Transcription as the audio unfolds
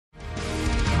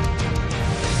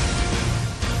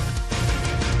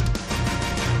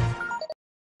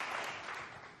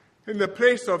In the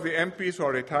place of the MPs who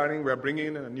are retiring, we are bringing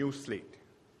in a new slate,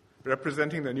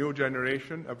 representing the new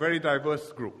generation, a very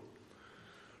diverse group,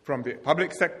 from the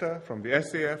public sector, from the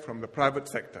SAF, from the private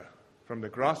sector, from the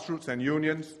grassroots and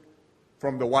unions,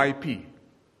 from the YP.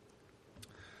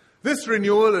 This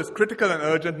renewal is critical and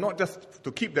urgent, not just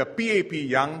to keep the PAP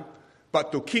young,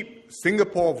 but to keep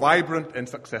Singapore vibrant and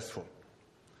successful.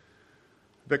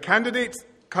 The candidates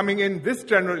coming in this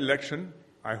general election,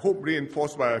 I hope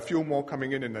reinforced by a few more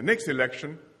coming in the next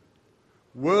election,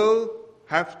 will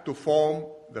have to form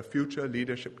the future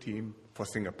leadership team for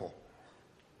Singapore.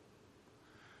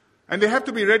 And they have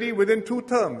to be ready within 2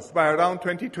 terms by around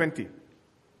 2020.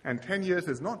 And 10 years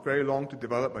is not very long to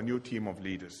develop a new team of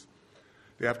leaders.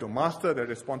 They have to master their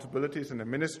responsibilities in the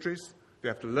ministries. They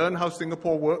have to learn how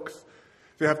Singapore works.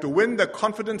 They have to win the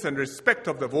confidence and respect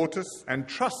of the voters and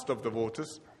trust of the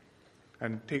voters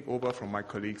and take over from my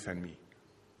colleagues and me.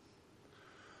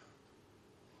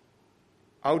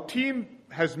 Our team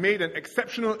has made an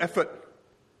exceptional effort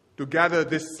to gather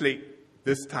this slate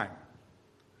this time.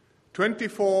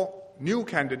 24 new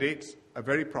candidates, a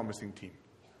very promising team.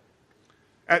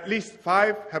 At least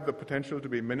 5 have the potential to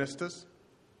be ministers,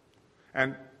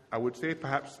 and I would say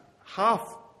perhaps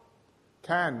half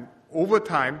can, over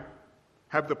time,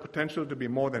 have the potential to be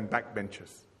more than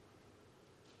backbenchers.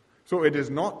 So it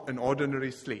is not an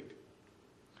ordinary slate.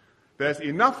 There's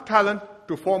enough talent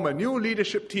to form a new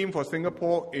leadership team for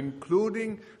Singapore,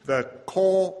 including the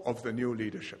core of the new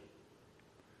leadership.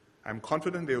 I'm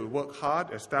confident they will work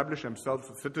hard, establish themselves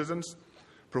as citizens,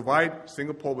 provide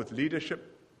Singapore with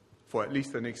leadership for at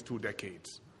least the next 2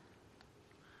 decades.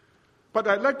 But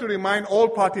I'd like to remind all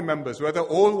party members, whether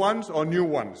old ones or new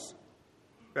ones,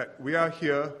 that we are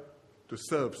here to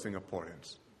serve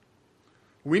Singaporeans.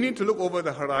 We need to look over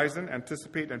the horizon,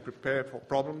 anticipate and prepare for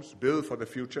problems, build for the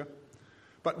future.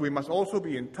 But we must also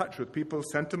be in touch with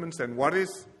people's sentiments and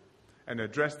worries and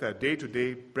address their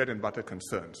day-to-day bread and butter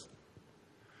concerns.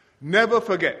 Never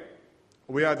forget,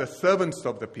 we are the servants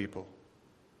of the people,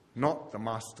 not the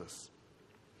masters.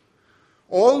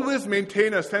 Always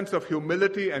maintain a sense of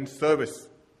humility and service.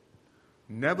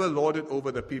 Never lord it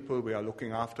over the people we are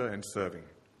looking after and serving.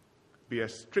 Be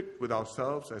as strict with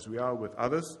ourselves as we are with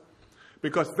others,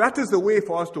 because that is the way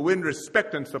for us to win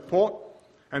respect and support,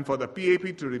 and for the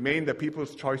PAP to remain the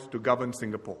people's choice to govern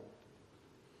Singapore.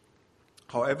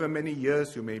 However many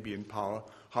years you may be in power,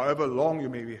 however long you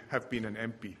may have been an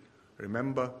MP,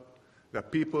 remember, the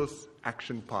People's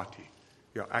Action Party.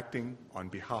 You're acting on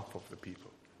behalf of the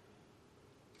people.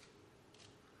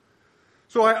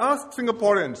 So I ask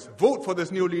Singaporeans, vote for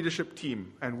this new leadership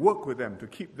team and work with them to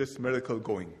keep this miracle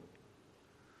going,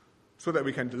 so that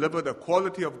we can deliver the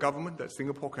quality of government that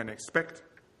Singapore can expect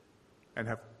and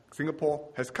Singapore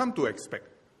has come to expect,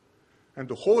 and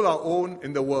to hold our own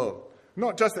in the world,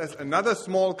 not just as another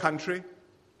small country,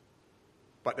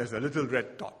 but as a little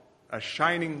red dot, a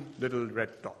shining little red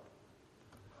dot,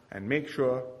 and make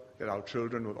sure that our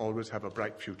children will always have a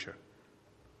bright future.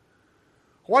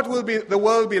 What will the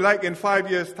world be like in 5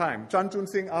 years' time? Chan Chun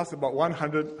Sing asked about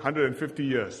 150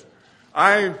 years.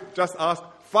 I just asked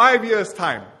 5 years'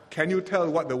 time. Can you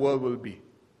tell what the world will be?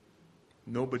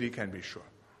 Nobody can be sure.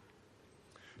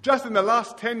 Just in the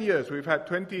last 10 years, we had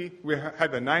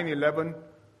the 9/11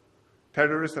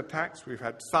 terrorist attacks, we've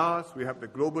had SARS, we have the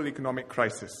global economic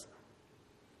crisis.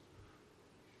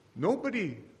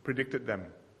 Nobody predicted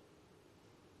them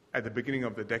at the beginning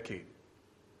of the decade.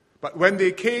 But when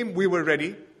they came, we were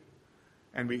ready,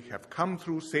 and we have come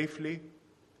through safely,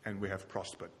 and we have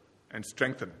prospered and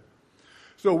strengthened.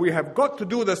 So we have got to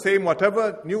do the same,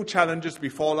 whatever new challenges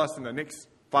befall us in the next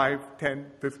 5,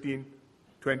 10, 15,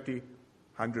 20,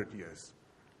 100 years.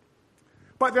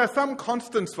 But there are some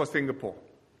constants for Singapore.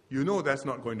 You know that's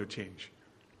not going to change.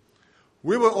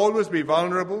 We will always be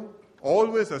vulnerable,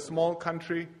 always a small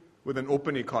country with an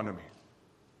open economy,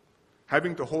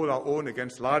 having to hold our own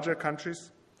against larger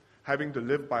countries, having to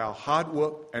live by our hard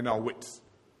work and our wits.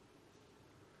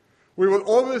 We will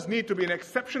always need to be an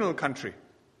exceptional country,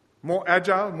 more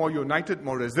agile, more united,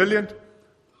 more resilient,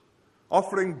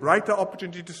 offering brighter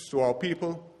opportunities to our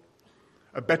people,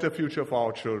 a better future for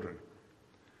our children.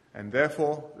 And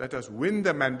therefore, let us win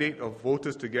the mandate of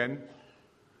voters again,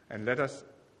 and let us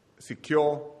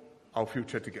secure our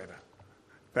future together.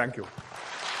 Thank you.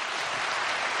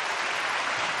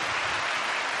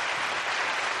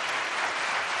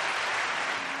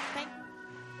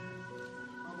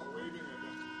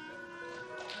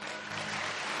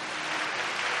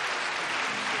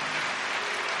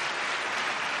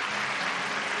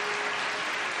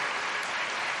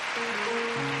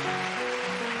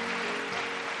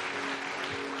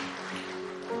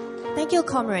 Thank you,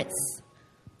 comrades.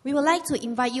 We would like to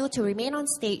invite you to remain on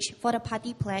stage for the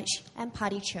party pledge and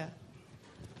party cheer.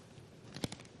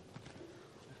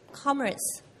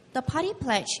 Comrades, the party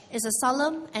pledge is a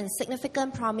solemn and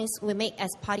significant promise we make as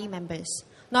party members,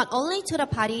 not only to the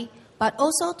party, but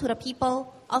also to the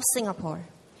people of Singapore.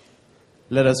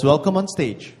 Let us welcome on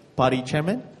stage Party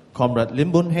Chairman, Comrade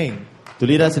Lim Boon Heng, to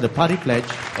lead us in the party pledge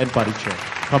and party cheer.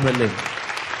 Comrade Lim.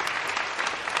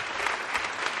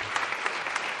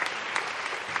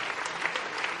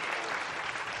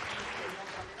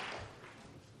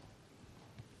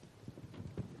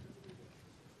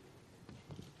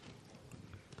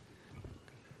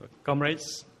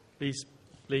 Comrades, please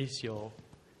place your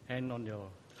hand on your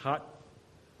heart.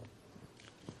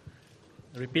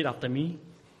 Repeat after me.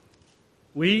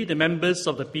 We, the members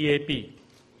of the PAP,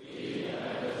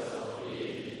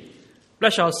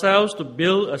 pledge ourselves to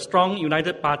build a strong,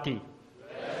 united party,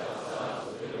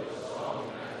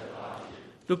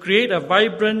 to create a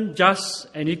vibrant, just,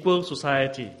 and equal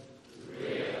society,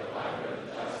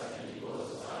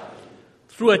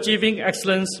 through achieving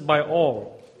excellence by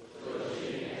all,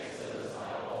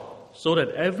 so that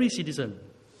every citizen,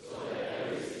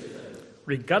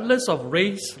 regardless of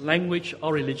race, language,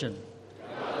 or religion,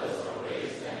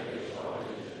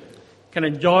 can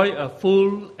enjoy a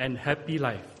full and happy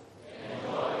life.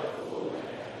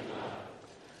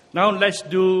 Now let's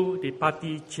do the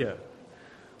party cheer.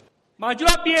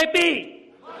 Majulah PAP!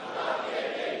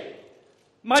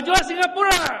 Majulah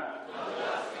Singapura!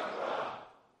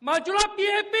 Majulah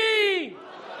PAP!